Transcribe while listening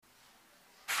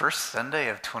first Sunday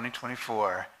of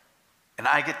 2024, and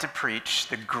I get to preach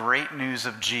the great news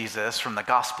of Jesus from the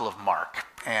Gospel of Mark,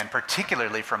 and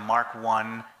particularly from Mark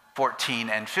 1, 14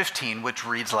 and 15, which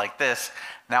reads like this.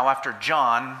 Now after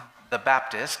John the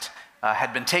Baptist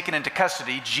had been taken into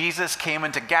custody, Jesus came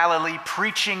into Galilee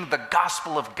preaching the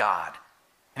gospel of God.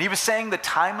 And he was saying the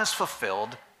time is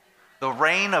fulfilled, the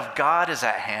reign of God is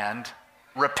at hand,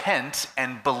 repent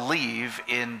and believe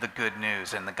in the good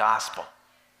news, in the gospel.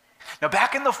 Now,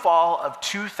 back in the fall of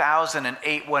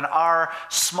 2008, when our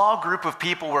small group of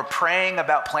people were praying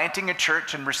about planting a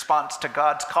church in response to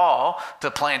God's call to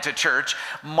plant a church,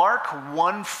 Mark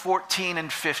 1, 14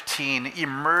 and 15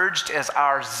 emerged as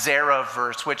our Zera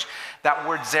verse, which that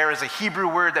word Zera is a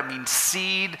Hebrew word that means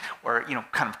seed or,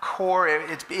 kind of core.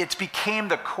 It's became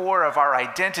the core of our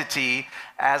identity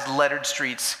as Leonard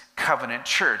Street's Covenant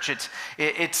Church.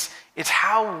 It's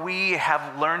how we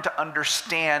have learned to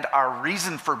understand our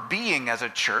reason for being as a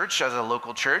church, as a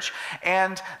local church,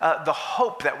 and the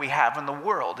hope that we have in the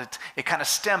world. It kind of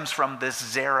stems from this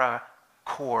Zera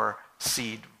core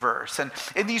seed verse. And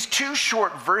in these two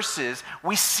short verses,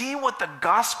 we see what the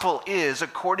gospel is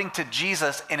according to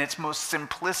Jesus in its most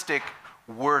simplistic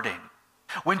wording.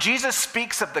 When Jesus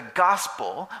speaks of the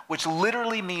gospel, which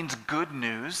literally means good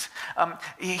news,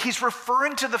 he's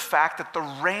referring to the fact that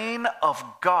the reign of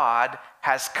God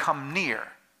has come near,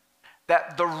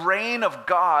 that the reign of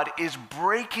God is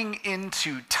breaking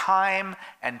into time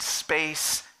and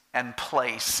space and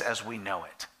place as we know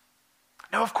it.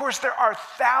 Now, of course, there are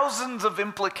thousands of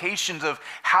implications of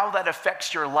how that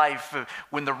affects your life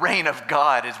when the reign of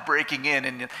God is breaking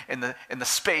in the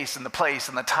space and the place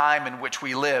and the time in which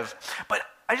we live. But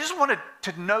I just wanted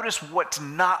to notice what's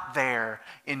not there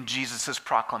in Jesus'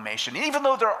 proclamation. Even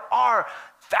though there are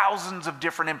thousands of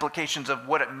different implications of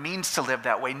what it means to live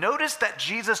that way, notice that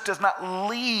Jesus does not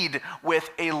lead with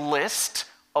a list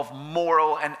of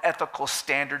moral and ethical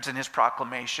standards in his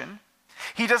proclamation.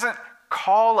 He doesn't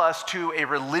call us to a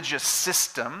religious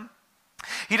system.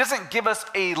 He doesn't give us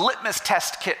a litmus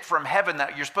test kit from heaven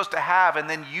that you're supposed to have and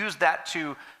then use that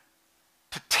to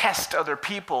test other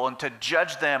people and to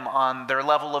judge them on their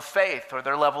level of faith or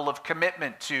their level of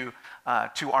commitment to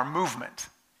our movement,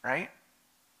 right?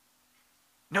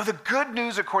 No, the good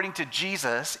news according to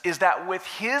Jesus is that with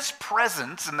his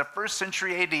presence in the first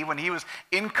century AD, when he was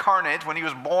incarnate, when he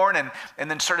was born and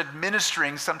then started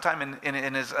ministering sometime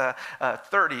in his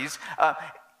 30s,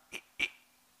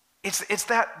 it's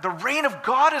that the reign of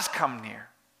God has come near.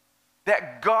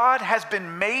 That God has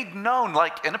been made known,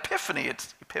 like an Epiphany.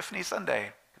 It's Epiphany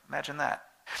Sunday. Imagine that.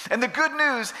 And the good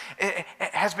news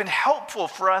has been helpful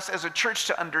for us as a church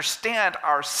to understand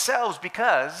ourselves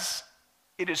because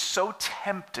it is so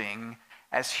tempting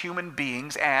as human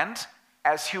beings and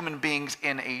as human beings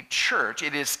in a church,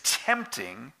 it is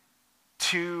tempting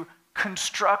to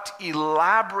construct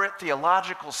elaborate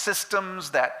theological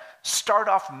systems that start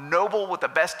off noble with the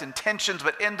best intentions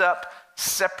but end up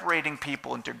separating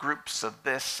people into groups of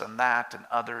this and that and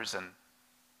others. And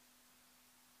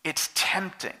it's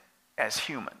tempting as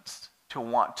humans to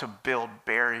want to build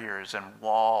barriers and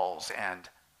walls and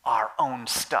our own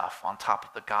stuff on top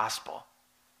of the gospel.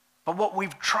 But what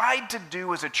we've tried to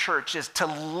do as a church is to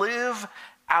live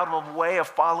out of a way of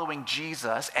following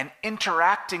Jesus and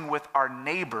interacting with our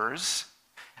neighbors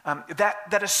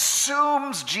that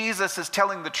assumes Jesus is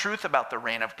telling the truth about the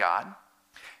reign of God,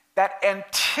 that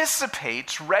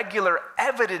anticipates regular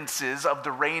evidences of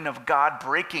the reign of God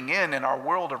breaking in our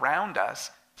world around us,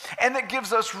 and that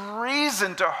gives us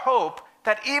reason to hope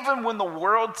that even when the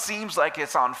world seems like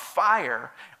it's on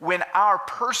fire, when our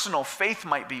personal faith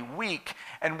might be weak,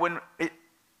 and when it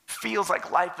feels like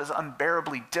life is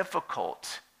unbearably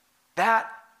difficult, that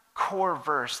core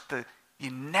verse, the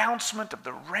announcement of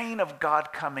the reign of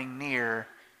God coming near,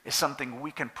 is something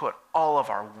we can put all of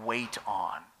our weight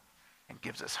on and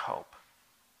gives us hope.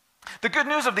 The good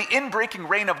news of the inbreaking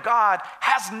reign of God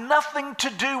has nothing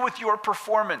to do with your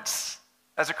performance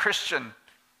as a Christian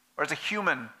or as a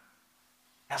human.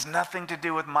 It has nothing to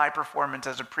do with my performance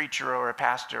as a preacher or a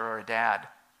pastor or a dad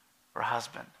or a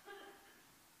husband.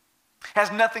 It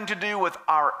has nothing to do with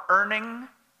our earning,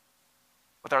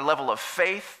 with our level of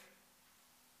faith.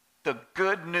 The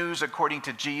good news according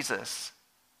to Jesus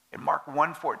in Mark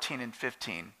 1, 14 and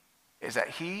 15 is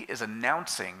that he is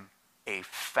announcing a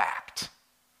fact.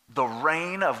 The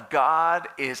reign of God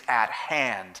is at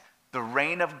hand. The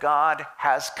reign of God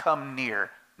has come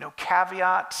near. No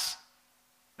caveats,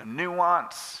 no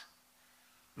nuance,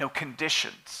 no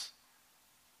conditions.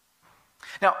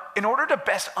 Now, in order to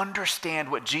best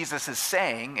understand what Jesus is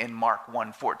saying in Mark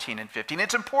 1, 14 and 15,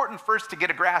 it's important first to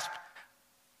get a grasp,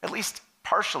 at least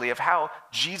partially of how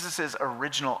Jesus'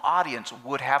 original audience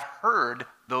would have heard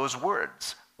those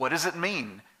words. What does it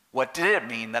mean? What did it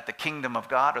mean that the kingdom of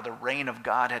God or the reign of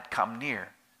God had come near?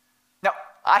 Now,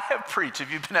 I have preached,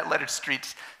 if you've been at Leonard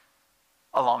Streets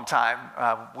a long time,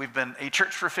 we've been a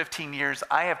church for 15 years,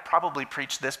 I have probably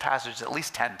preached this passage at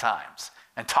least 10 times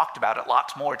and talked about it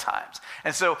lots more times.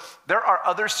 And so there are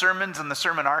other sermons in the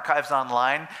sermon archives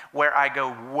online where I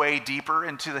go way deeper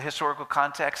into the historical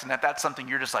context, and if that's something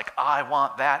you're just like, I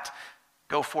want that,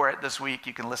 go for it this week.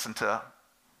 You can listen to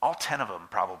all 10 of them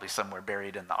probably somewhere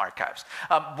buried in the archives.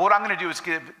 What I'm going to do is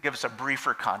give us a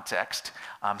briefer context.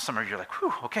 Some of you are like,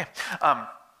 whew, okay.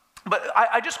 But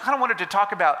I just kind of wanted to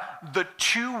talk about the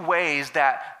two ways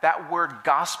that word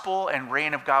gospel and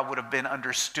reign of God would have been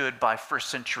understood by first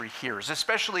century hearers,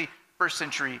 especially first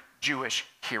century Jewish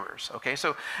hearers. Okay,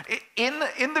 so in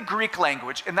the Greek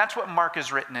language, and that's what Mark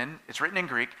is written in, it's written in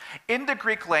Greek. In the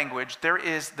Greek language, there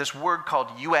is this word called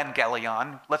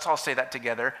euangelion. Let's all say that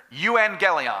together.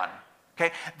 Euangelion.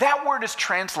 Okay, that word is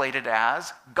translated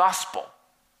as gospel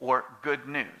or good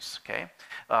news. Okay,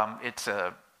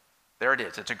 there it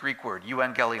is. It's a Greek word,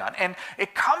 euangelion. And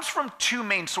it comes from two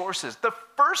main sources. The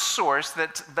first source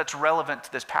that's relevant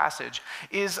to this passage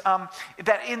is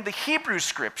that in the Hebrew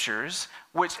scriptures,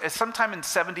 which sometime in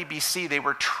 70 BC, they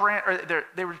were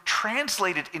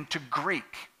translated into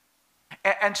Greek.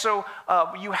 And so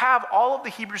you have all of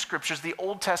the Hebrew scriptures, the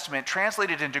Old Testament,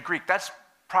 translated into Greek. That's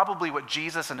probably what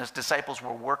Jesus and his disciples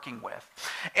were working with.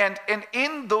 And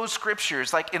in those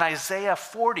scriptures, like in Isaiah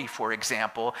 40, for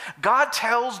example, God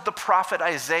tells the prophet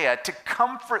Isaiah to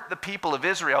comfort the people of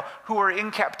Israel who are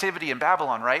in captivity in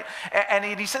Babylon, right? And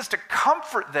he says to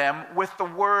comfort them with the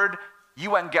word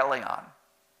euangelion,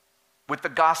 with the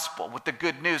gospel, with the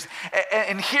good news.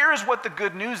 And here is what the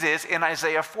good news is in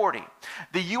Isaiah 40.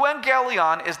 The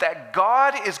euangelion is that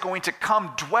God is going to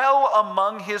come dwell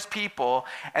among his people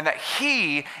and that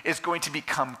he is going to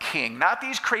become king. Not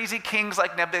these crazy kings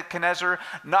like Nebuchadnezzar,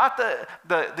 not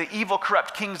the evil,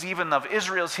 corrupt kings even of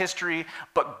Israel's history,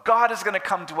 but God is going to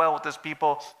come dwell with his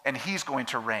people and he's going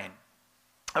to reign.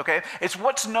 Okay, it's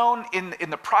what's known in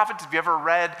the prophets. If you ever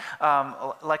read,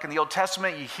 like in the Old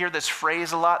Testament, you hear this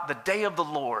phrase a lot, the day of the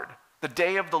Lord,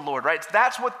 right?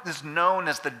 That's what is known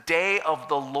as the day of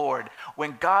the Lord,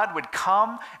 when God would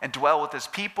come and dwell with his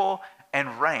people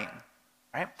and reign,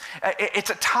 right? It's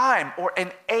a time or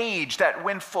an age that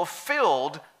when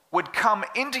fulfilled would come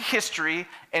into history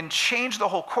and change the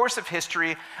whole course of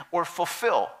history or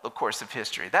fulfill the course of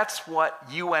history. That's what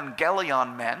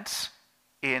euangelion meant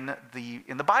in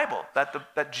the Bible,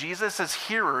 that Jesus'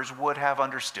 hearers would have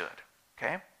understood,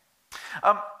 okay?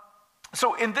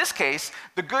 So in this case,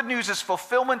 the good news is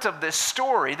fulfillment of this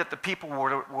story that the people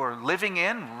were living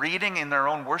in, reading in their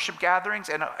own worship gatherings,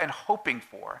 and hoping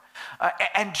for.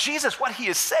 And Jesus, what he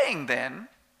is saying then,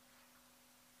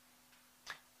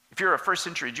 if you're a first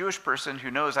century Jewish person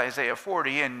who knows Isaiah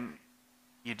 40, and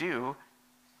you do,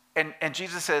 and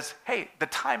Jesus says, hey, the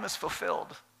time is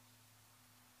fulfilled.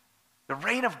 The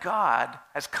reign of God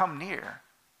has come near.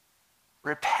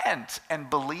 Repent and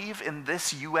believe in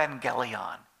this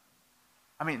euangelion.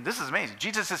 I mean, this is amazing.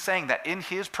 Jesus is saying that in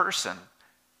his person,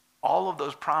 all of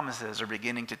those promises are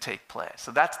beginning to take place.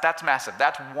 So that's massive.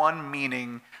 That's one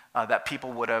meaning that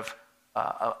people would have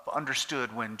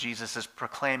understood when Jesus is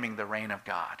proclaiming the reign of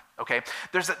God. Okay?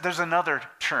 There's another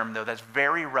term, though, that's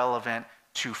very relevant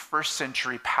to first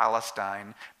century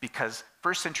Palestine, because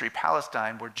first century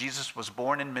Palestine, where Jesus was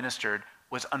born and ministered,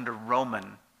 was under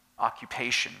Roman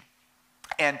occupation.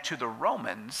 And to the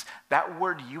Romans, that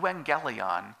word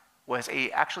euangelion was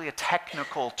actually a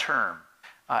technical term.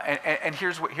 And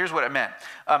here's what it meant.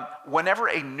 Whenever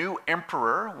a new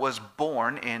emperor was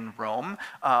born in Rome,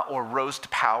 or rose to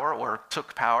power, or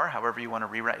took power, however you want to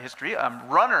rewrite history,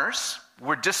 runners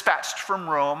were dispatched from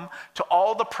Rome to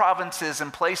all the provinces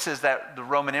and places that the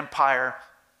Roman Empire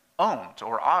owned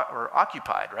or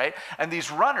occupied, right? And these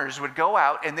runners would go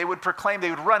out and they would proclaim, they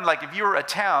would run, like if you were a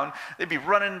town, they'd be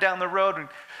running down the road and,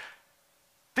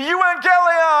 the euangelion,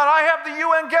 I have the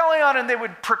euangelion, and they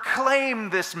would proclaim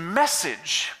this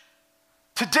message.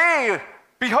 Today,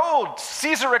 behold,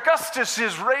 Caesar Augustus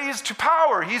is raised to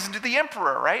power. He's the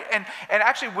emperor, right? And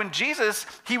actually, when Jesus,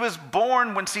 he was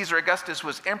born when Caesar Augustus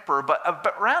was emperor,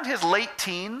 but around his late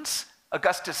teens,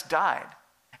 Augustus died.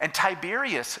 And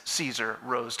Tiberius Caesar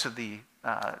rose to be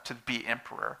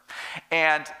emperor.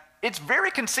 And it's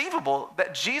very conceivable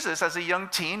that Jesus, as a young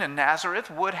teen in Nazareth,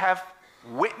 would have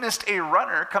witnessed a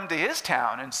runner come to his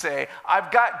town and say,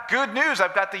 I've got good news.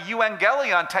 I've got the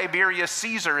euangelion. Tiberius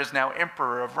Caesar is now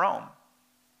emperor of Rome.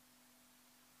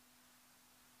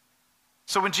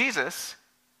 So when Jesus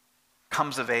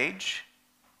comes of age,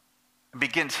 and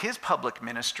begins his public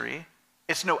ministry,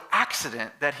 it's no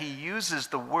accident that he uses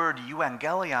the word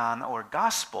euangelion or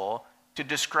gospel to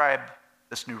describe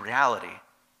this new reality.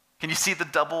 Can you see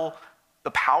the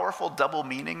powerful double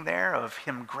meaning there of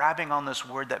him grabbing on this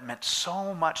word that meant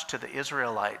so much to the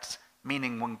Israelites,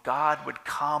 meaning when God would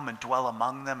come and dwell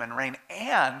among them and reign,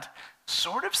 and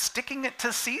sort of sticking it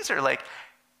to Caesar.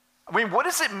 What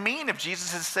does it mean if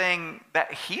Jesus is saying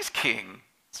that he's king?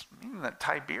 It's meaning that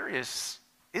Tiberius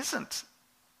isn't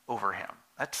over him.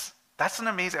 That's an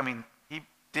amazing, he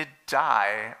did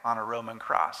die on a Roman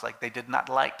cross. They did not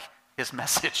like his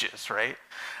messages, right?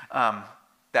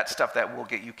 That stuff that will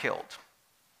get you killed.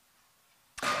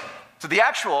 So the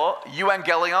actual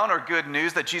euangelion, or good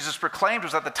news, that Jesus proclaimed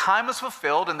was that the time was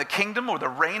fulfilled and the kingdom or the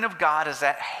reign of God is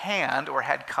at hand or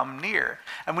had come near.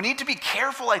 And we need to be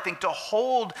careful, I think, to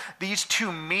hold these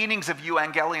two meanings of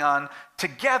euangelion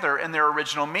together in their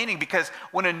original meaning, because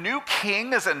when a new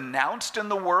king is announced in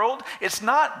the world, it's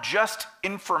not just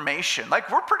information.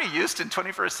 We're pretty used in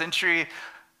 21st century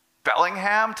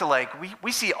Bellingham to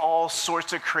we see all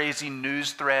sorts of crazy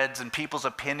news threads and people's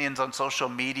opinions on social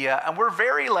media, and we're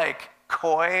very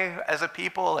coy as a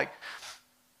people.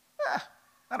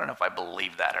 I don't know if I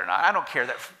believe that or not. I don't care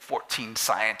that 14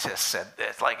 scientists said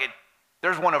this.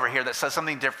 There's one over here that says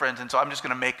something different, and so I'm just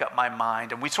going to make up my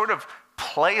mind. And we sort of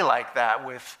play like that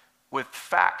with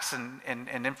facts and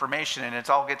information, and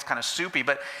it all gets kind of soupy.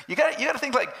 But you got to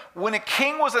think when a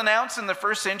king was announced in the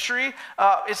first century,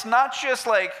 it's not just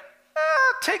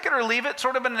take it or leave it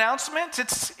sort of an announcement.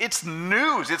 It's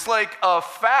news. It's a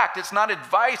fact. It's not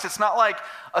advice. It's not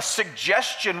a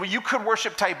suggestion. Well, you could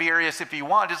worship Tiberius if you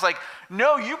want. It's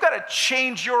no, you got to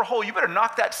change you better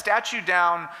knock that statue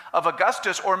down of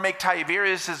Augustus or make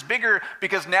Tiberius bigger,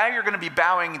 because now you're going to be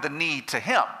bowing the knee to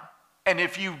him. And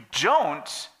if you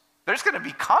don't, there's going to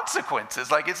be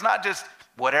consequences. It's not just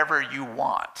whatever you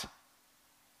want.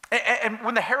 And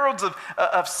when the heralds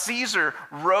of Caesar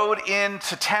rode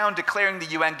into town declaring the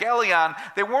euangelion,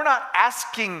 they were not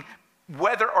asking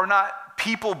whether or not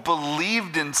people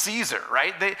believed in Caesar,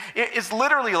 right? It's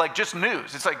literally just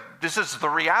news. It's this is the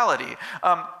reality.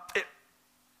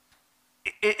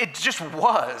 It just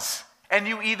was. And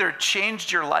you either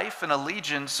changed your life and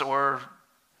allegiance, or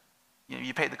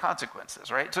you paid the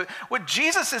consequences, right? So what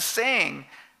Jesus is saying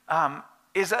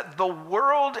is that the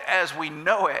world as we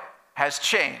know it has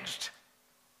changed.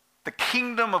 The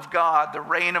kingdom of God, the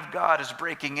reign of God is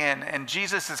breaking in, and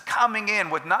Jesus is coming in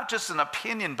with not just an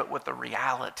opinion, but with a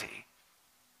reality.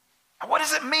 And what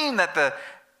does it mean that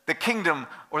the kingdom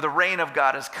or the reign of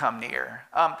God has come near?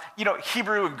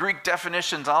 Hebrew and Greek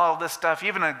definitions, all of this stuff,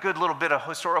 even a good little bit of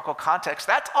historical context,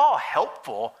 that's all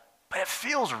helpful, but it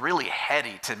feels really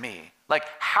heady to me.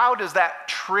 How does that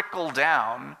trickle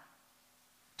down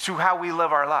to how we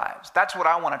live our lives? That's what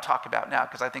I want to talk about now,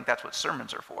 because I think that's what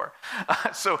sermons are for.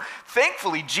 So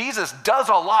thankfully, Jesus does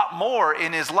a lot more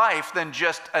in his life than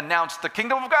just announce the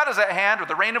kingdom of God is at hand or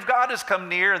the reign of God has come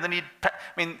near. And then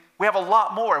we have a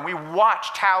lot more, and we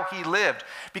watched how he lived.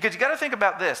 Because you got to think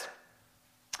about this.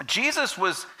 Jesus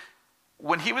was,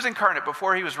 when he was incarnate,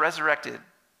 before he was resurrected,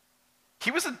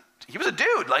 he was a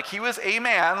dude. He was a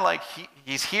man.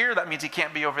 He's here. That means he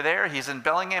can't be over there. He's in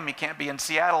Bellingham. He can't be in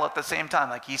Seattle at the same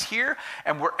time. He's here.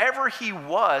 And wherever he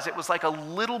was, it was like a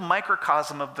little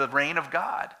microcosm of the reign of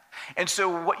God. And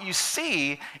so what you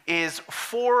see is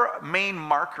 4 main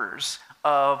markers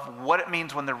of what it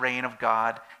means when the reign of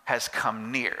God has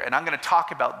come near. And I'm going to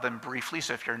talk about them briefly.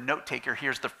 So if you're a note taker,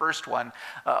 here's the first one,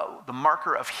 the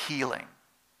marker of healing.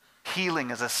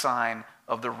 Healing is a sign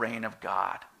of the reign of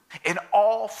God. In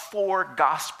all 4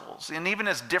 Gospels, and even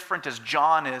as different as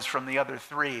John is from the other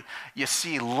 3, you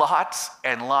see lots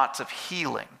and lots of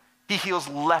healing. He heals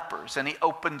lepers, and he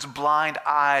opens blind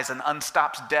eyes and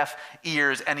unstops deaf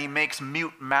ears, and he makes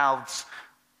mute mouths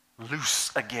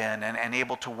loose again and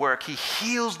able to work. He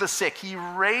heals the sick. He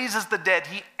raises the dead.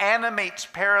 He animates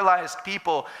paralyzed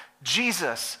people.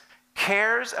 Jesus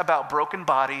cares about broken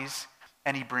bodies,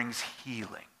 and he brings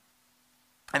healing.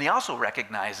 And he also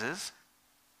recognizes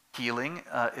healing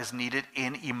is needed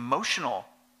in emotional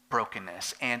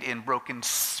brokenness and in broken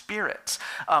spirits.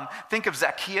 Think of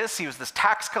Zacchaeus. He was this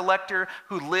tax collector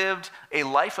who lived a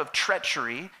life of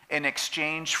treachery in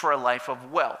exchange for a life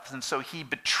of wealth. And so he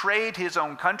betrayed his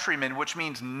own countrymen, which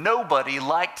means nobody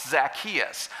liked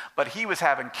Zacchaeus. But he was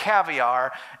having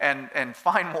caviar and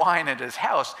fine wine at his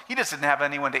house. He just didn't have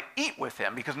anyone to eat with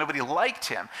him because nobody liked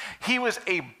him. He was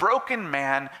a broken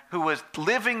man who was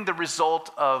living the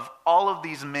result of all of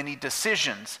these many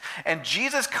decisions. And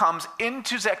Jesus comes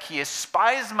into Zacchaeus,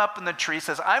 spies him up in the tree,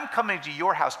 says, I'm coming to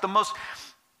your house. The most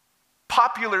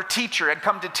popular teacher had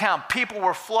come to town. People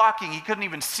were flocking. He couldn't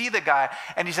even see the guy.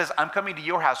 And he says, I'm coming to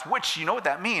your house, which, you know what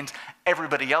that means?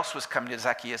 Everybody else was coming to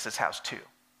Zacchaeus' house too.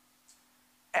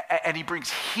 And he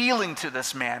brings healing to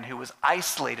this man who was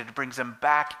isolated, brings him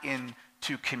back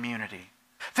into community.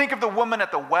 Think of the woman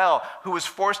at the well who was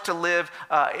forced to live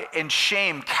in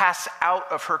shame, cast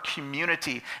out of her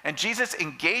community. And Jesus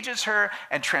engages her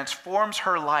and transforms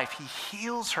her life. He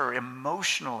heals her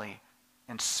emotionally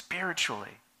and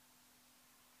spiritually.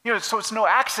 So it's no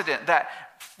accident that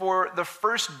for the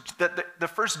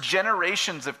first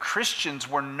generations of Christians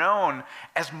were known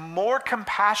as more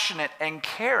compassionate and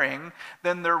caring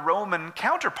than their Roman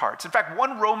counterparts. In fact,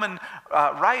 one Roman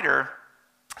writer,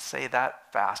 say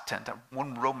that fast 10 times,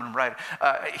 one Roman writer,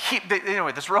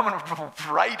 this Roman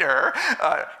writer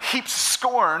heaps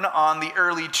scorn on the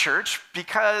early church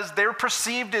because they're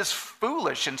perceived as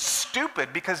foolish and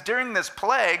stupid, because during this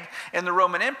plague in the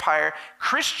Roman Empire,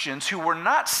 Christians who were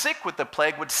not sick with the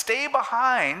plague would stay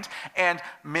behind and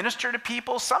minister to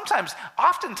people.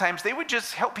 Oftentimes, they would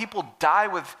just help people die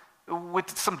with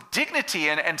some dignity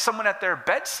and someone at their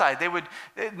bedside. They would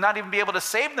not even be able to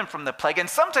save them from the plague. And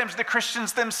sometimes the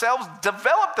Christians themselves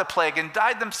developed the plague and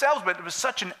died themselves, but it was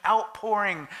such an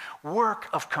outpouring work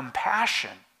of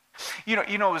compassion.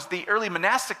 It was the early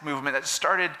monastic movement that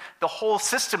started the whole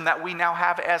system that we now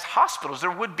have as hospitals.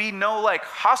 There would be no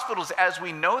hospitals as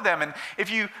we know them. And if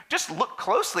you just look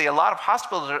closely, a lot of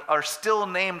hospitals are still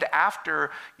named after,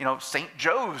 St.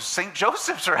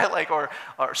 Joseph's, right? Or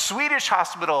Swedish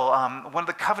hospital, one of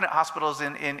the Covenant hospitals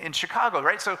in Chicago,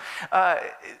 right? So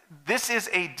this is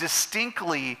a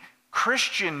distinctly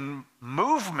Christian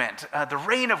movement, the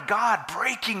reign of God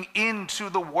breaking into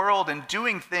the world and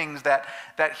doing things that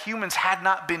humans had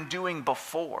not been doing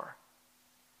before.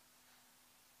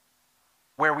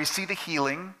 Where we see the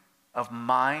healing of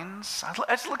minds. I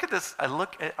just look at this. I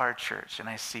look at our church and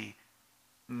I see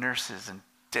nurses and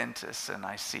dentists, and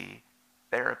I see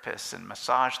therapists and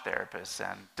massage therapists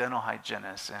and dental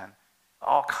hygienists and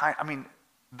all kinds.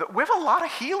 We have a lot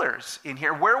of healers in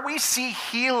here. Where we see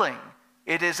healing,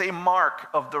 it is a mark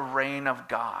of the reign of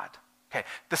God. Okay,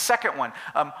 the second one,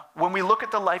 when we look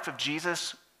at the life of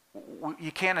Jesus,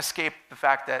 you can't escape the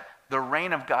fact that the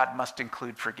reign of God must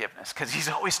include forgiveness, because he's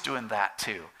always doing that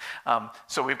too.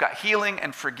 So we've got healing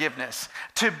and forgiveness.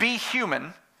 To be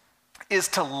human is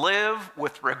to live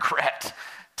with regret,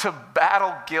 to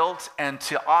battle guilt, and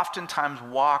to oftentimes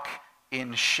walk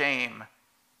in shame.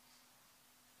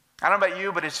 I don't know about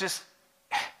you, but it's just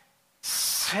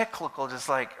cyclical, just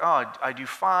I do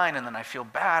fine, and then I feel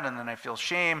bad, and then I feel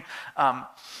shame.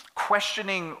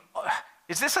 Questioning,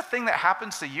 is this a thing that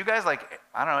happens to you guys,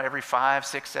 every 5,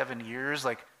 6, 7 years?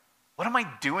 What am I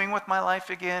doing with my life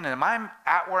again? And am I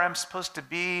at where I'm supposed to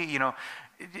be?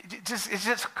 It's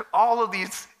just all of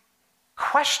these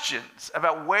questions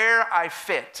about where I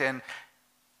fit. And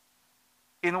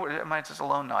am I just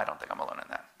alone? No, I don't think I'm alone in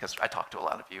that, because I talk to a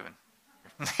lot of you. And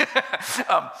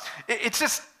it's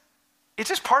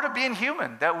just part of being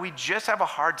human, that we just have a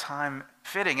hard time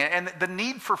fitting. And the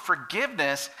need for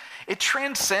forgiveness, it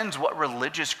transcends what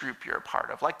religious group you're a part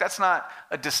of. That's not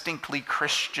a distinctly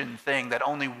Christian thing that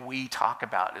only we talk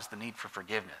about, is the need for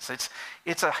forgiveness.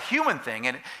 It's a human thing,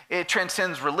 and it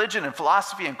transcends religion and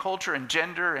philosophy and culture and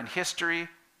gender and history.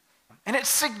 And it's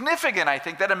significant, I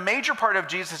think, that a major part of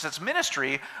Jesus'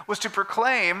 ministry was to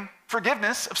proclaim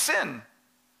forgiveness of sin.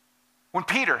 When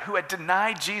Peter, who had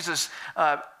denied Jesus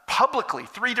publicly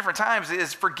 3 different times,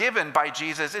 is forgiven by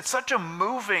Jesus, it's such a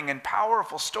moving and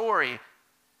powerful story.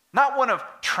 Not one of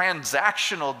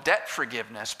transactional debt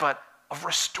forgiveness, but of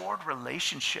restored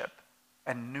relationship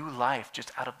and new life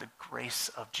just out of the grace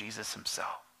of Jesus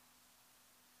himself.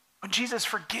 When Jesus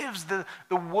forgives the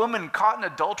woman caught in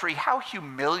adultery, how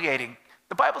humiliating.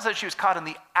 The Bible says she was caught in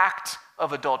the act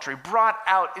of adultery, brought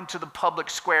out into the public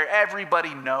square.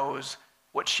 Everybody knows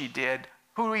what she did.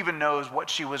 Who even knows what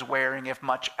she was wearing, if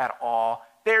much at all?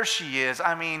 There she is.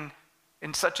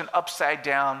 In such an upside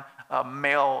down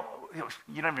male,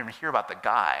 you don't even hear about the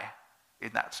guy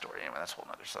in that story. Anyway, that's a whole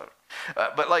other story.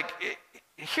 But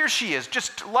here she is,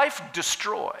 just life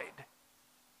destroyed.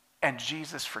 And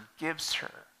Jesus forgives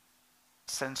her,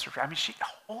 sends her. A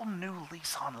whole new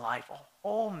lease on life, a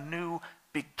whole new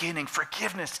beginning.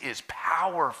 Forgiveness is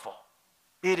powerful.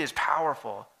 It is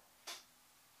powerful.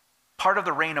 Part of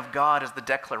the reign of God is the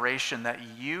declaration that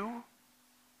you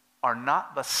are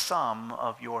not the sum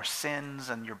of your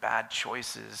sins and your bad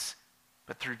choices,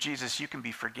 but through Jesus you can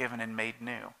be forgiven and made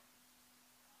new.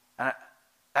 And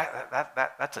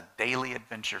that's a daily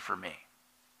adventure for me.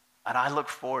 And I look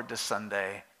forward to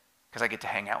Sunday because I get to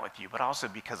hang out with you, but also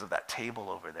because of that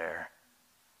table over there.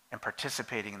 and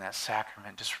participating in that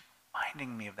sacrament, just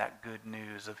reminding me of that good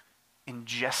news of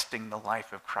ingesting the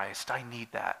life of Christ. I need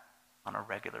that on a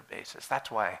regular basis. That's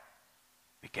why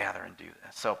we gather and do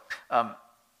this. So,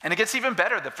 and it gets even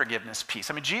better, the forgiveness piece.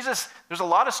 I mean, Jesus, there's a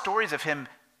lot of stories of him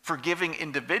forgiving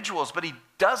individuals, but he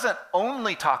doesn't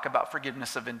only talk about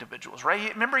forgiveness of individuals,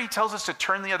 right? Remember, he tells us to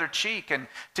turn the other cheek and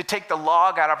to take the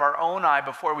log out of our own eye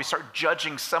before we start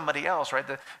judging somebody else, right?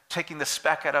 Taking the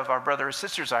speck out of our brother or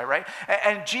sister's eye, right?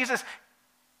 And Jesus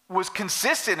was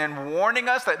consistent in warning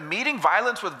us that meeting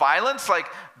violence with violence, like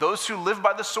those who live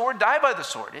by the sword die by the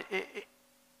sword.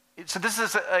 So this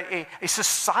is a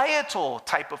societal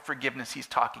type of forgiveness he's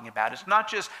talking about. It's not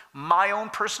just my own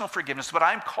personal forgiveness, but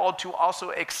I'm called to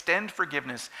also extend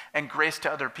forgiveness and grace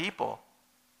to other people.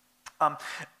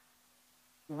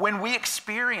 When we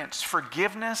experience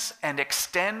forgiveness and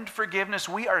extend forgiveness,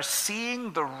 we are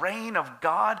seeing the reign of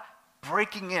God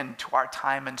breaking into our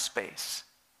time and space.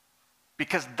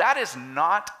 Because that is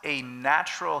not a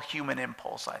natural human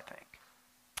impulse, I think.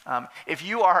 If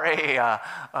you are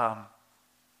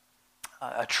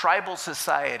a tribal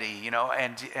society, you know,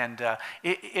 and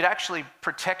it actually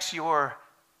protects your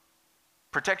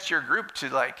group to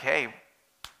like, hey,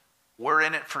 we're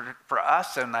in it for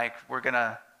us, and like we're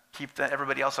gonna keep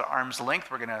everybody else at arm's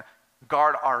length. We're gonna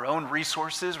guard our own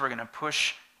resources. We're gonna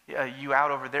push you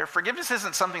out over there. Forgiveness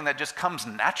isn't something that just comes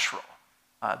natural.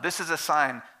 This is a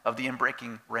sign of the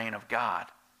inbreaking reign of God.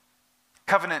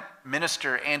 Covenant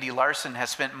minister Andy Larson has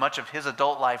spent much of his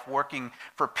adult life working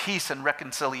for peace and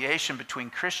reconciliation between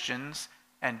Christians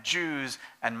and Jews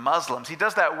and Muslims. He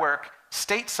does that work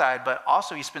stateside, but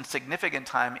also he spends significant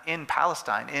time in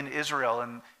Palestine, in Israel,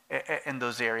 and in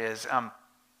those areas.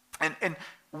 And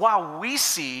while we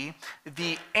see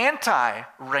the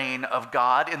anti-reign of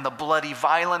God in the bloody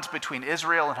violence between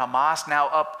Israel and Hamas, now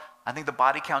up, I think the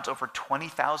body count's over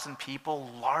 20,000 people,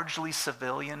 largely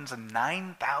civilians, and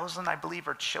 9,000, I believe,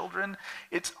 are children.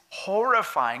 It's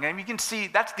horrifying. I mean, you can see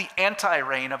that's the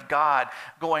anti-reign of God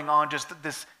going on, just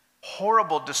this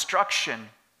horrible destruction.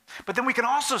 But then we can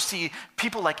also see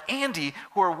people like Andy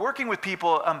who are working with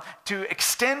people to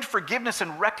extend forgiveness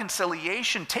and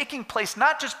reconciliation taking place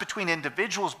not just between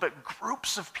individuals, but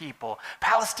groups of people.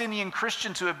 Palestinian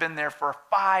Christians who have been there for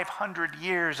 500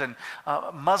 years, and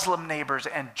Muslim neighbors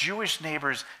and Jewish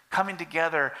neighbors coming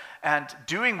together and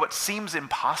doing what seems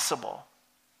impossible.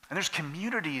 And there's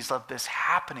communities of this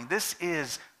happening. This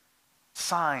is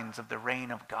signs of the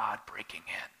reign of God breaking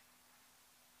in.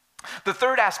 The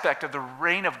third aspect of the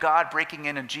reign of God breaking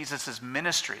in Jesus'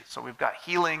 ministry, so we've got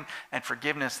healing and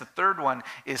forgiveness. The third one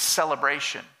is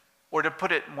celebration, or to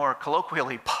put it more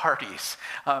colloquially, parties.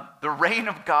 The reign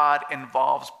of God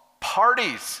involves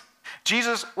parties.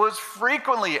 Jesus was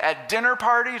frequently at dinner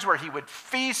parties where he would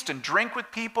feast and drink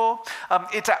with people.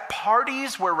 It's at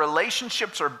parties where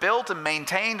relationships are built and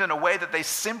maintained in a way that they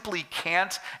simply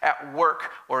can't at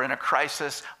work or in a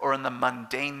crisis or in the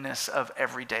mundaneness of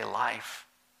everyday life.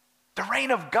 The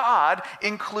reign of God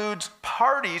includes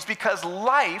parties because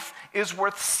life is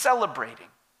worth celebrating.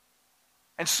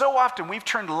 And so often we've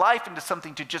turned life into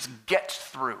something to just get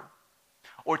through,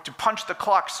 or to punch the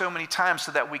clock so many times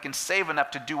so that we can save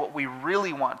enough to do what we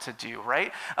really want to do,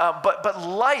 right? But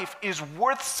life is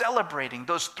worth celebrating.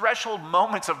 Those threshold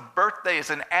moments of birthdays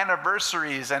and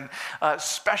anniversaries and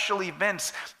special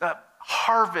events,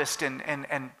 harvest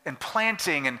and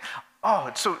planting, and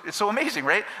it's so amazing,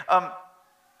 right?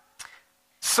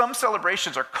 Some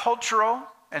celebrations are cultural,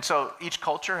 and so each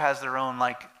culture has their own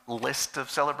list of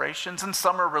celebrations, and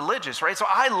some are religious, right? So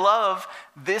I love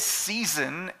this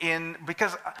season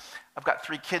because I've got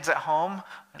 3 kids at home,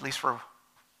 at least for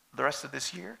the rest of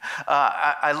this year.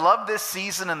 I love this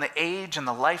season and the age and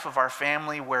the life of our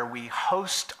family where we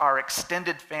host our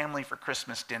extended family for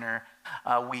Christmas dinner.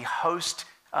 We host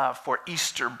for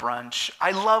Easter brunch.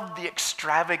 I love the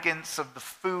extravagance of the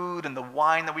food and the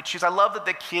wine that we choose. I love that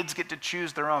the kids get to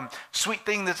choose their own sweet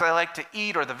thing that they like to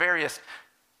eat, or the various,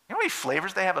 you know how many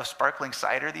flavors they have of sparkling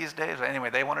cider these days? Anyway,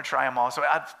 they want to try them all. So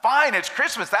fine, it's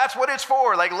Christmas. That's what it's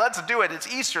for. Let's do it.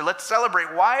 It's Easter. Let's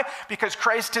celebrate. Why? Because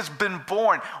Christ has been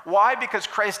born. Why? Because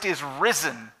Christ is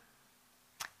risen.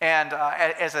 And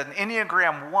as an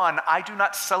Enneagram 1, I do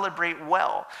not celebrate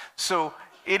well. So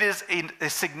it is a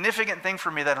significant thing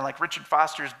for me that in Richard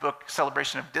Foster's book,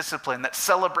 Celebration of Discipline, that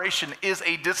celebration is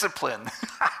a discipline.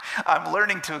 I'm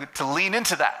learning to lean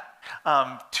into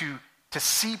that, to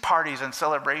see parties and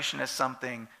celebration as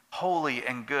something holy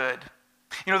and good.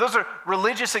 You know, those are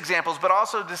religious examples, but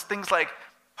also just things like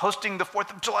hosting the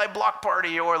 4th of July block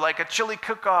party, or a chili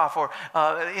cook-off, or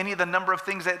any of the number of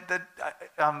things that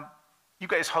you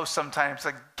guys host sometimes,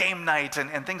 like game nights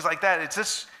and things like that. It's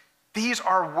just, These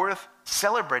are worth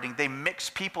celebrating. They mix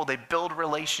people, they build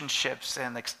relationships,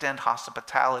 and extend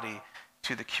hospitality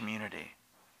to the community.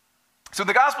 So in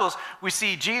the Gospels, we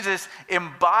see Jesus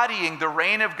embodying the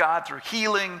reign of God through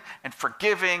healing and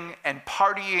forgiving and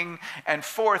partying. And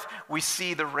fourth, we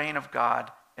see the reign of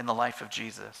God in the life of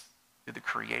Jesus through the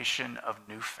creation of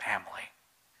new family.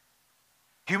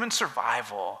 Human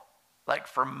survival, like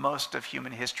for most of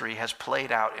human history, has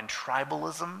played out in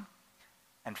tribalism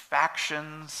and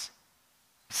factions.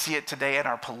 We see it today in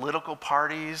our political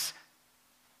parties,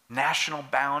 national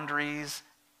boundaries,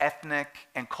 ethnic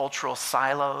and cultural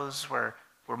silos where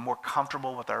we're more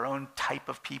comfortable with our own type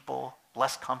of people,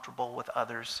 less comfortable with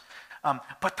others.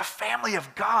 But the family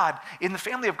of God, in the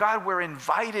family of God, we're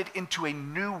invited into a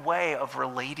new way of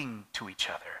relating to each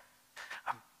other.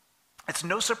 It's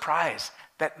no surprise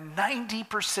that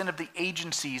 90% of the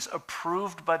agencies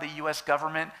approved by the US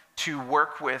government to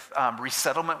work with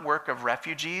resettlement work of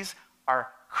refugees are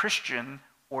Christian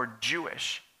or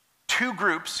Jewish. Two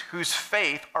groups whose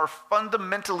faith are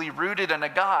fundamentally rooted in a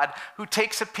God who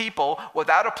takes a people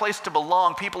without a place to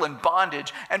belong, people in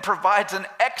bondage, and provides an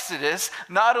exodus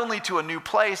not only to a new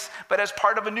place, but as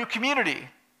part of a new community.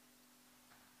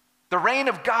 The reign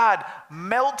of God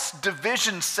melts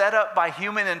divisions set up by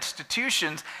human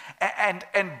institutions and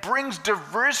brings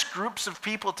diverse groups of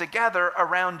people together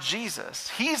around Jesus.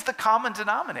 He's the common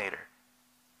denominator.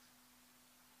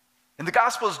 In the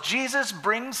Gospels, Jesus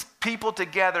brings people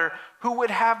together who would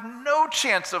have no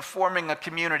chance of forming a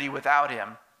community without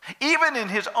him. Even in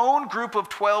his own group of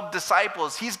 12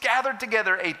 disciples, he's gathered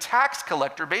together a tax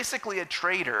collector, basically a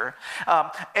traitor,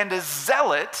 and a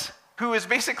zealot, who is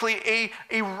basically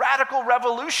a radical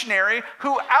revolutionary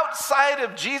who outside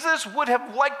of Jesus would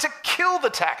have liked to kill the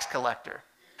tax collector.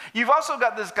 You've also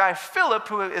got this guy, Philip,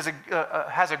 who has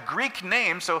a Greek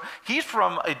name, so he's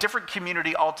from a different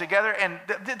community altogether, and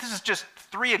this is just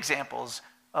 3 examples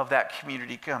of that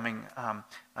community coming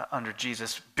under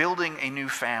Jesus, building a new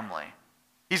family.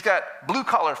 He's got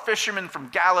blue-collar fishermen from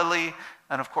Galilee,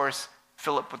 and of course,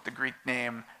 Philip with the Greek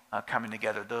name coming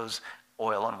together, those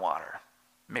oil and water,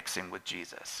 mixing with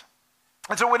Jesus.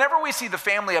 And so whenever we see the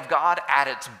family of God at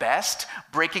its best,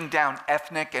 breaking down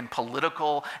ethnic and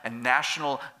political and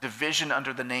national division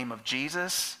under the name of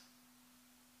Jesus,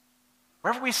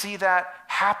 wherever we see that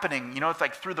happening, it's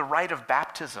like through the rite of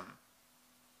baptism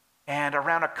and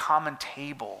around a common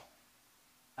table,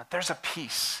 there's a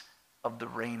piece of the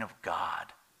reign of God,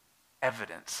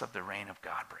 evidence of the reign of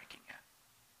God breaking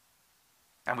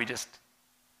in. And we just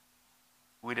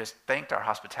thanked our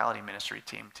hospitality ministry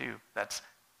team too. That's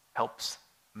helps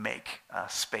make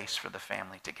space for the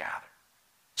family to gather.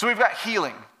 So we've got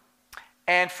healing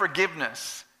and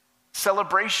forgiveness,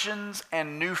 celebrations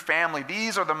and new family.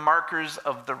 These are the markers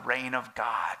of the reign of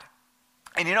God.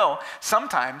 And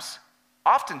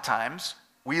oftentimes,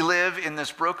 we live in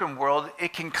this broken world.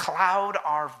 It can cloud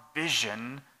our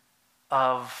vision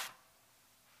of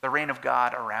the reign of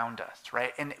God around us,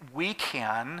 right? And we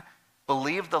can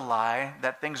believe the lie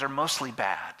that things are mostly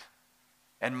bad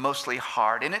and mostly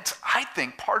hard. And it's, I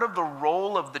think, part of the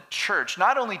role of the church,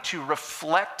 not only to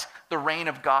reflect the reign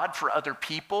of God for other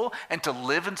people and to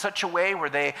live in such a way where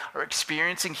they are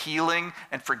experiencing healing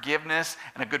and forgiveness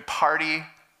and a good party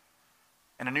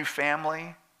and a new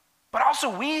family, but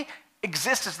also we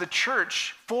exist as the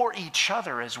church for each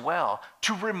other as well,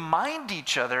 to remind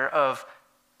each other of,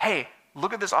 hey,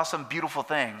 look at this awesome, beautiful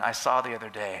thing I saw the other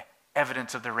day.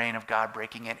 Evidence of the reign of God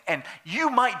breaking in. And you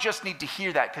might just need to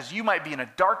hear that because you might be in a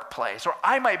dark place, or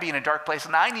I might be in a dark place,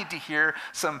 and I need to hear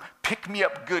some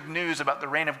pick-me-up good news about the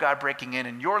reign of God breaking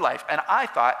in your life. And I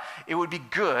thought it would be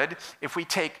good if we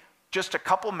take just a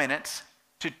couple minutes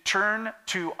to turn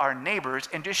to our neighbors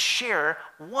and just share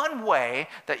one way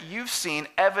that you've seen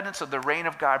evidence of the reign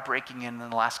of God breaking in the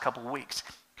last couple of weeks.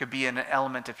 Could be an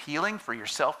element of healing for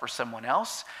yourself or someone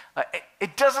else.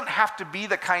 It doesn't have to be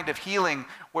the kind of healing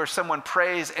where someone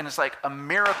prays and it's like a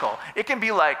miracle. It can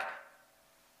be like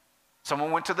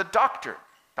someone went to the doctor.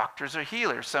 Doctors are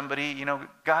healers. Somebody,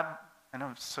 God, I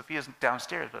know Sophia's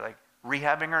downstairs, but like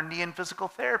rehabbing her knee in physical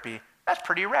therapy. That's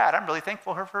pretty rad. I'm really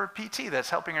thankful for her PT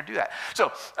that's helping her do that.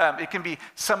 So it can be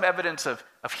some evidence of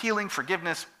healing,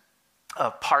 forgiveness, a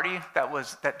party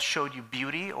that showed you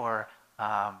beauty or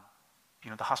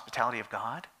the hospitality of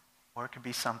God, or it could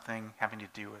be something having to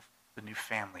do with the new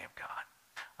family of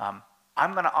God.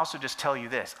 I'm going to also just tell you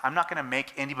this. I'm not going to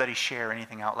make anybody share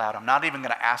anything out loud. I'm not even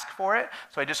going to ask for it.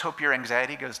 So I just hope your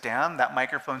anxiety goes down. That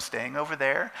microphone's staying over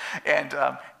there. And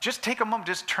just take a moment,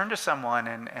 just turn to someone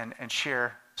and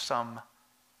share some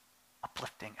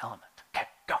uplifting element. Okay,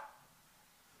 go.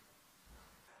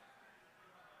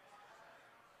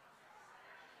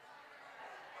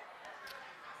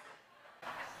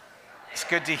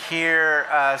 good to hear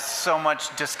so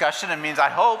much discussion. It means I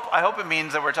hope it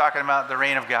means that we're talking about the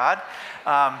reign of God.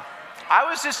 I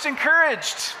was just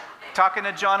encouraged talking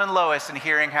to John and Lois and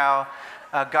hearing how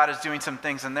God is doing some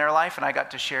things in their life, and I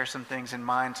got to share some things in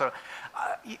mine. So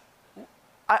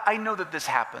I know that this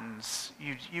happens.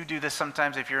 You do this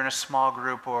sometimes if you're in a small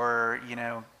group or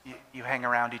you hang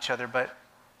around each other, but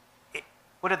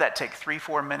what did that take?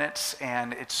 3-4 minutes,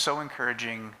 and it's so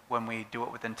encouraging when we do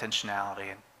it with intentionality.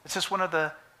 And it's just one of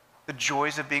the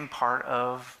joys of being part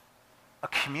of a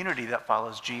community that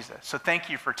follows Jesus. So thank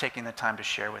you for taking the time to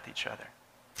share with each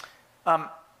other.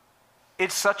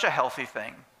 It's such a healthy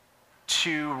thing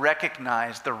to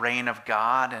recognize the reign of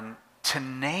God and to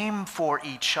name for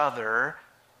each other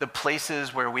the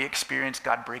places where we experience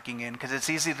God breaking in, because it's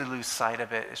easy to lose sight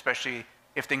of it, especially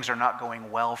if things are not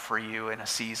going well for you in a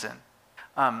season.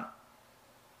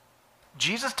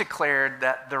 Jesus declared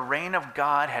that the reign of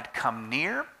God had come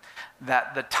near,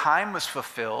 that the time was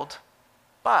fulfilled,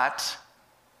 but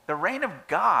the reign of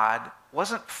God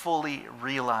wasn't fully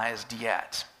realized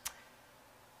yet.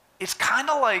 It's kind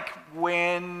of like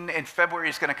when in February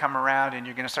is going to come around and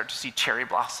you're going to start to see cherry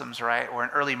blossoms, right? Or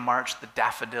in early March, the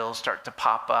daffodils start to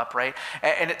pop up, right?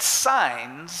 And it's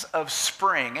signs of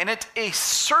spring. And it's a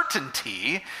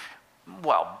certainty,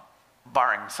 well,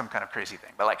 barring some kind of crazy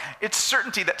thing, but it's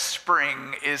certainty that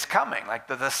spring is coming.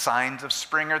 The signs of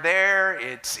spring are there.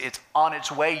 It's on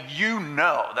its way. You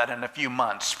know that in a few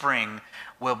months, spring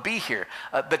will be here.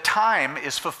 The time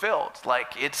is fulfilled.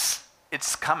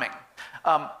 It's coming.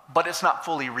 But it's not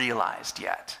fully realized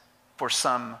yet for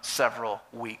several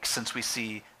weeks since we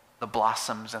see the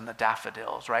blossoms and the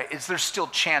daffodils, right? Is there still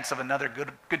chance of another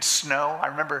good snow? I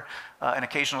remember an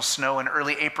occasional snow in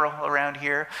early April around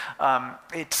here.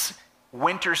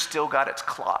 Winter still got its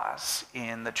claws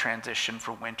in the transition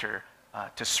from winter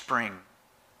to spring.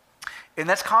 And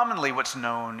that's commonly what's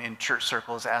known in church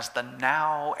circles as the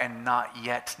now and not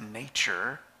yet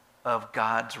nature of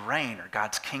God's reign or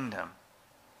God's kingdom.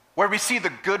 Where we see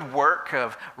the good work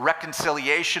of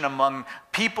reconciliation among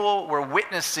people, we're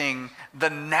witnessing the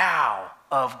now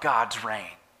of God's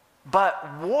reign.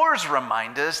 But wars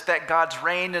remind us that God's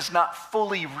reign is not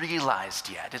fully realized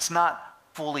yet. It's not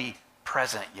fully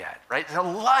present yet, right? So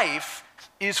life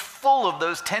is full of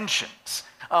those tensions.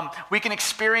 We can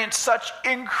experience such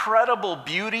incredible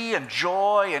beauty and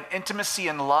joy and intimacy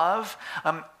and love,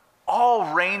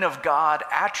 all reign of God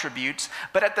attributes,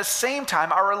 but at the same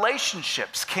time, our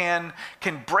relationships can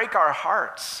break our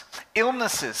hearts.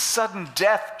 Illnesses, sudden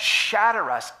death shatter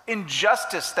us.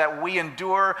 Injustice that we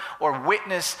endure or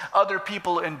witness other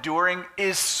people enduring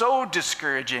is so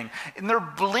discouraging. And they're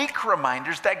bleak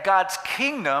reminders that God's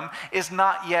kingdom is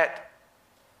not yet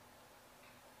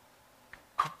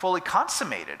fully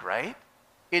consummated, right?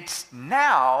 It's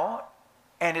now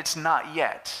and it's not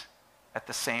yet at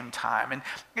the same time.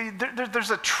 And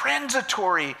there's a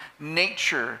transitory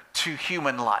nature to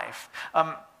human life.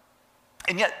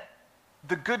 And yet,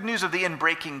 the good news of the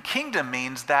inbreaking kingdom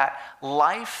means that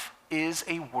life is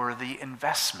a worthy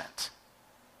investment.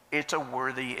 It's a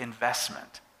worthy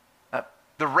investment.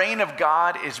 The reign of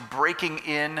God is breaking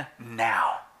in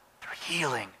now through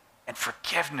healing and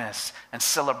forgiveness and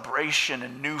celebration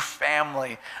and new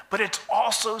family. But it's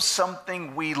also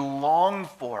something we long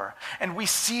for. And we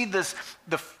see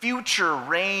the future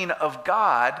reign of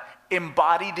God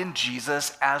embodied in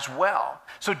Jesus as well.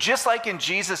 So just like in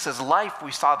Jesus' life,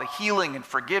 we saw the healing and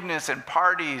forgiveness and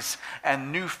parties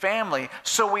and new family,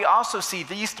 so we also see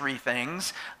these three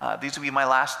things. These will be my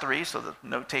last three, so the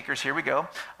note takers, here we go.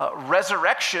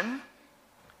 Resurrection,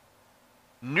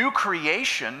 new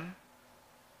creation,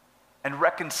 and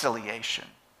reconciliation.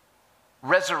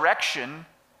 Resurrection,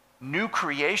 new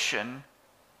creation,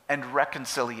 and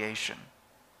reconciliation.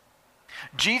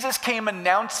 Jesus came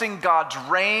announcing God's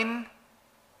reign,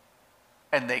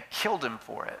 and they killed him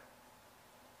for it.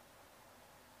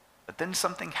 But then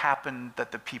something happened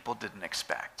that the people didn't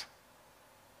expect.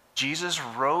 Jesus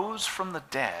rose from the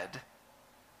dead,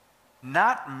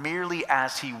 not merely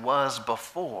as he was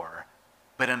before,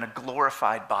 but in a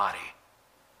glorified body.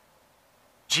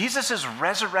 Jesus'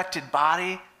 resurrected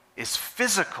body is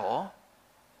physical,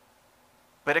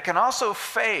 but it can also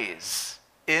phase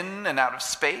in and out of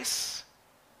space.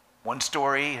 One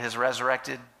story, his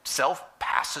resurrected self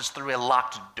passes through a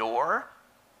locked door.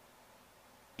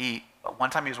 One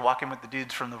time he was walking with the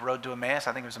dudes from the road to Emmaus.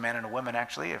 I think it was a man and a woman,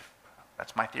 actually, if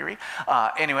that's my theory.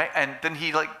 Anyway, and then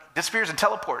he disappears and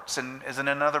teleports and is in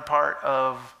another part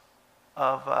of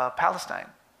Palestine.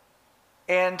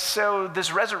 And so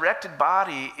this resurrected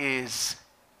body is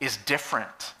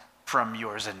different from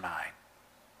yours and mine.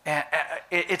 And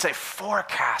it's a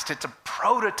forecast, it's a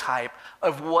prototype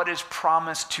of what is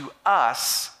promised to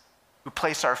us who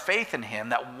place our faith in him,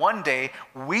 that one day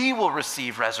we will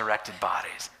receive resurrected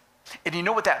bodies. And you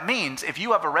know what that means? If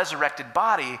you have a resurrected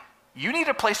body, you need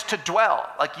a place to dwell.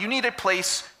 Like, you need a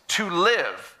place to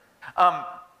live.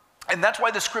 And that's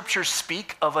why the scriptures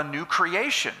speak of a new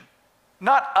creation.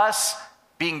 Not us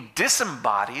being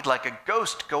disembodied like a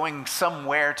ghost going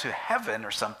somewhere to heaven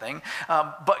or something,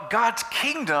 but God's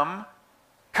kingdom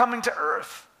coming to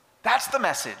earth. That's the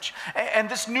message. And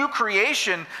this new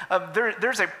creation,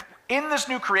 in this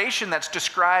new creation that's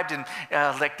described in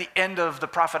like the end of the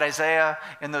prophet Isaiah,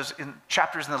 in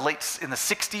chapters in the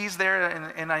 60s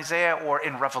there in Isaiah, or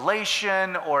in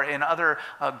Revelation, or in other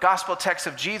gospel texts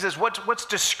of Jesus, what's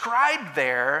described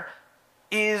there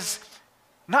is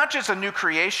not just a new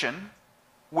creation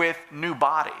with new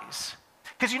bodies.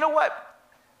 Because you know what?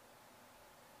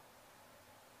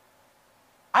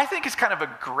 I think it's kind of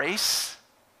a grace.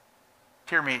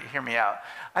 Hear me out.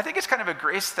 I think it's kind of a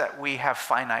grace that we have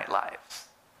finite lives.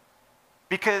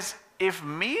 Because if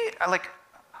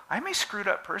I'm a screwed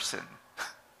up person.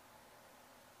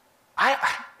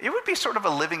 It would be sort of a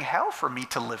living hell for me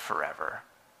to live forever.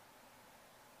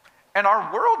 And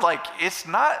our world, it's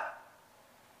not,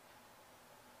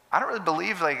 I don't really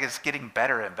believe it's getting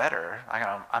better and better.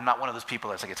 I'm not one of those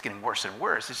people that's it's getting worse and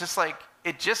worse. It's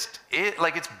just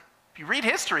you read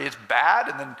history, it's bad,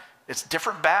 and then it's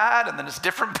different bad, and then it's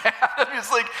different bad.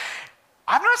 It's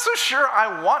I'm not so sure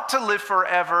I want to live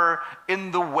forever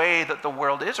in the way that the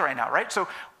world is right now, right? So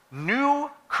new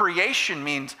creation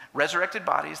means resurrected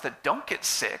bodies that don't get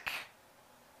sick,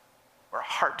 or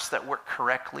hearts that work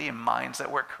correctly, and minds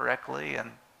that work correctly,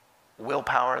 and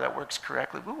willpower that works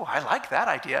correctly. Ooh, I like that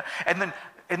idea. And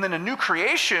then a new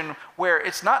creation where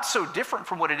it's not so different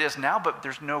from what it is now, but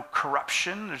there's no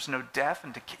corruption, there's no death,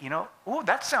 and ooh,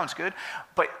 that sounds good.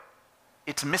 But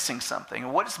it's missing something.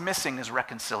 And what is missing is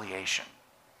reconciliation.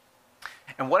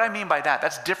 And what I mean by that,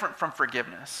 that's different from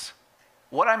forgiveness.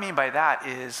 What I mean by that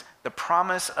is the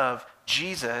promise of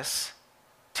Jesus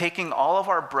taking all of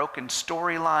our broken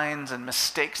storylines and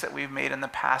mistakes that we've made in the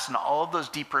past and all of those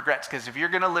deep regrets, because if you're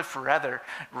going to live forever,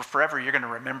 you're going to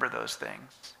remember those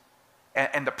things.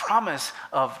 And the promise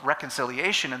of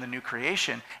reconciliation in the new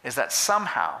creation is that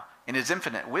somehow, in his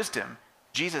infinite wisdom,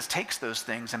 Jesus takes those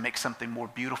things and makes something more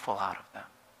beautiful out of them.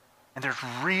 And there's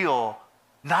real,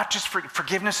 not just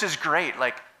forgiveness is great.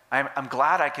 I'm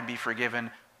glad I can be forgiven,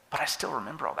 but I still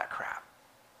remember all that crap.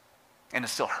 And it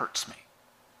still hurts me.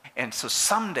 And so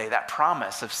someday that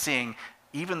promise of seeing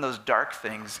even those dark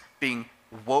things being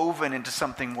woven into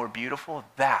something more beautiful,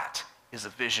 that is a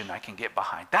vision I can get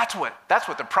behind. That's what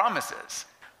the promise is.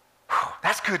 Whew,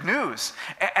 that's good news.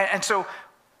 And so,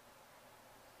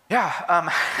 yeah,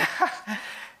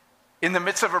 in the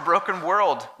midst of a broken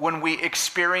world, when we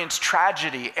experience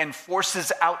tragedy and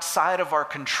forces outside of our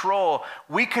control,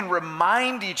 we can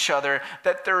remind each other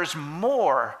that there is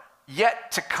more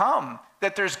yet to come,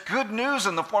 that there's good news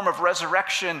in the form of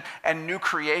resurrection and new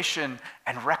creation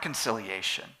and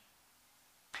reconciliation.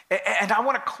 And I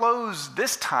want to close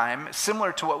this time,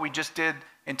 similar to what we just did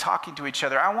in talking to each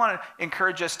other. I want to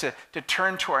encourage us to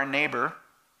turn to our neighbor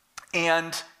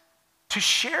and to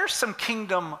share some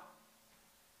kingdom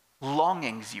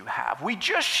longings you have. We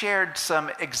just shared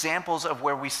some examples of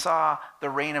where we saw the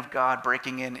reign of God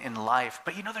breaking in life.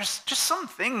 But there's just some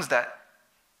things that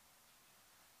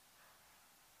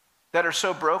are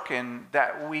so broken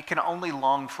that we can only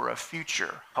long for a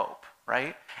future hope,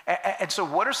 right? And so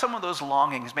what are some of those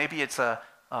longings? Maybe it's a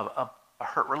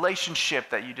hurt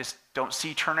relationship that you just don't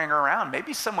see turning around.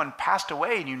 Maybe someone passed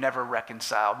away and you never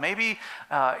reconciled. Maybe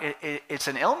it's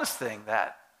an illness thing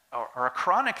or a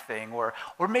chronic thing, or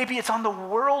maybe it's on the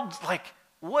world,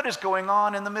 what is going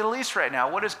on in the Middle East right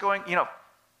now? What is going,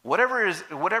 whatever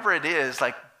it is,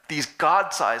 these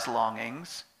God-sized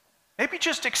longings, maybe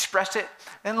just express it.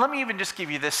 And let me even just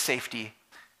give you this safety.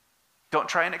 Don't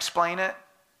try and explain it.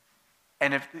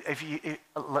 And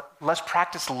let's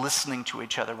practice listening to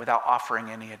each other without offering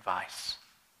any advice.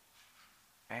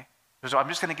 Okay? So I'm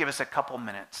just going to give us a couple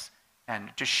minutes and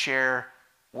just share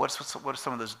what are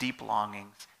some of those deep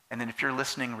longings. And then if you're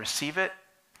listening, receive it.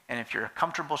 And if you're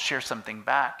comfortable, share something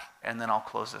back. And then I'll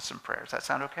close this in prayer. Does that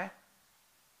sound okay?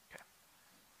 Okay.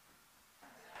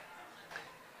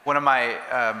 One of my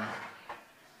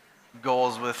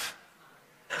goals with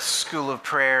School of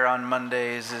Prayer on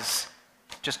Mondays is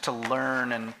just to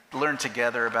learn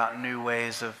together about new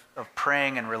ways of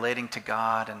praying and relating to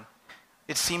God. And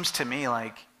it seems to me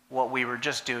like what we were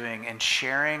just doing and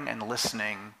sharing and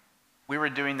listening, we were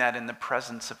doing that in the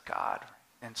presence of God.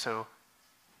 And so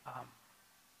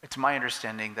It's my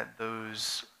understanding that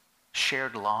those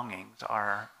shared longings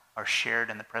are shared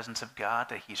in the presence of God,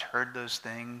 that he's heard those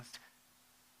things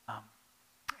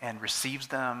and receives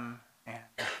them, and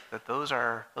that those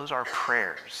are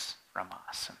prayers from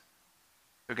us. And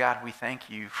so God, we thank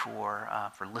you for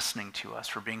listening to us,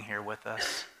 for being here with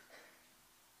us,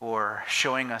 for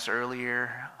showing us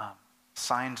earlier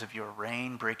signs of your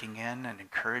reign breaking in and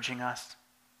encouraging us.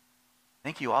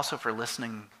 Thank you also for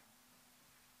listening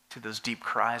to those deep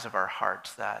cries of our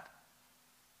hearts that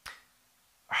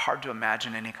are hard to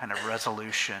imagine any kind of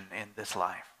resolution in this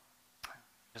life.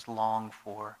 Just long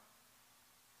for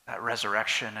that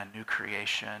resurrection and new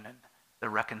creation and the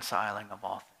reconciling of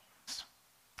all things.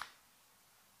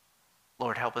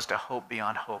 Lord, help us to hope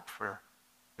beyond hope for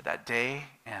that day,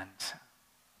 and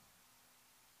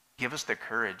give us the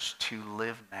courage to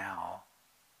live now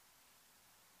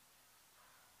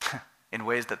in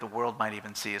ways that the world might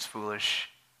even see as foolish,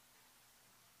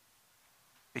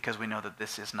 because we know that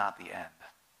this is not the end.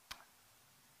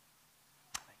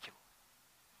 Thank you.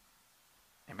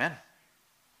 Amen.